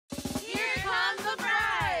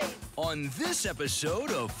On this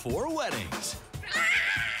episode of 4 Weddings,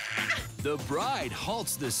 the bride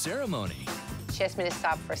halts the ceremony. She asked me to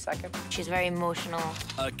stop for a second. She's very emotional.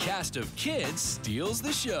 A cast of kids steals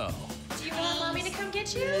the show. Do you want Mommy to come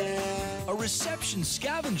get you? A reception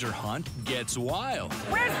scavenger hunt gets wild.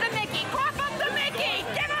 Where's the Mickey? Crop up the Mickey!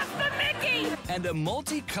 Give us the Mickey! And a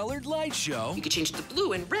multicolored light show You could change the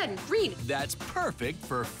blue and red and green. that's perfect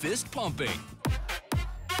for fist pumping.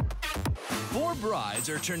 4 brides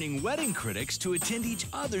are turning wedding critics to attend each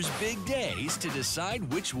other's big days to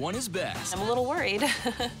decide which one is best. I'm a little worried.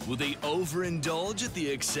 Will they overindulge at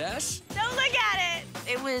the excess Don't look at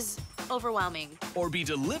it! It was overwhelming. or be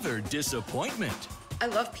delivered disappointment? I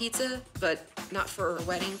love pizza, but not for a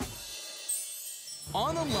wedding.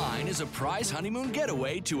 On the line is a prize honeymoon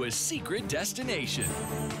getaway to a secret destination.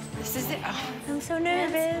 This is it. Oh, I'm so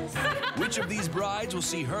nervous. Which of these brides will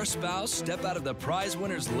see her spouse step out of the prize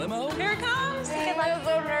winner's limo? Here it comes.